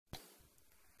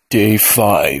Day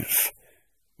 5.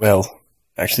 Well,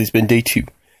 actually it's been day 2.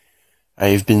 I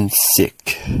have been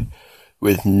sick,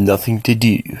 with nothing to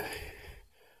do.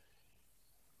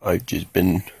 I've just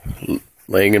been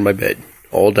laying in my bed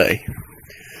all day.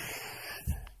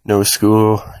 No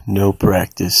school, no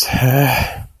practice.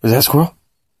 Was that a squirrel?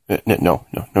 No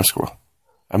squirrel.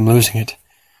 I'm losing it.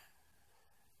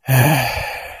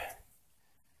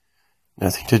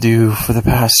 Nothing to do for the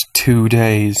past 2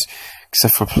 days,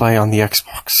 except for play on the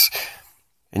Xbox.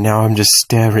 And now I'm just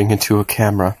staring into a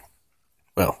camera.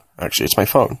 Well, actually, it's my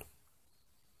phone.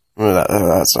 Well,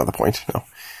 that's not the point, no.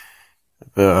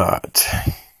 But,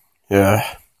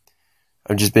 yeah.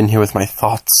 I've just been here with my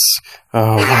thoughts.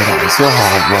 Oh, what else? Oh,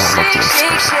 well, look at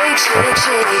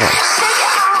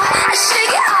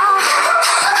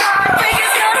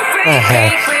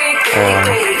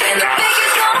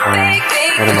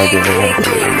what am I doing? I don't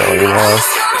really know anymore.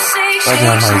 What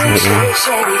am I doing?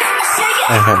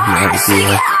 I have no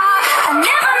idea.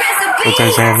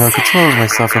 Sometimes I have no control of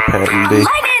myself, apparently.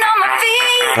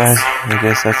 But I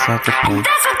guess that's not the point.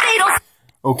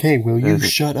 Okay, will you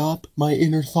shut up, my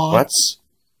inner thoughts?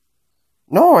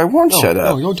 What? No, I won't shut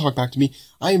up. No, don't talk back to me.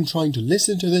 I am trying to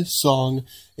listen to this song,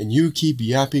 and you keep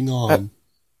yapping on.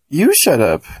 You shut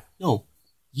up. No,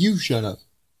 you shut up.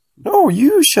 No,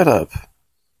 you shut up.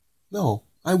 No,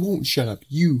 I won't shut up.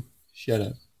 You shut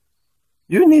up.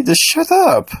 You need to shut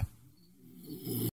up.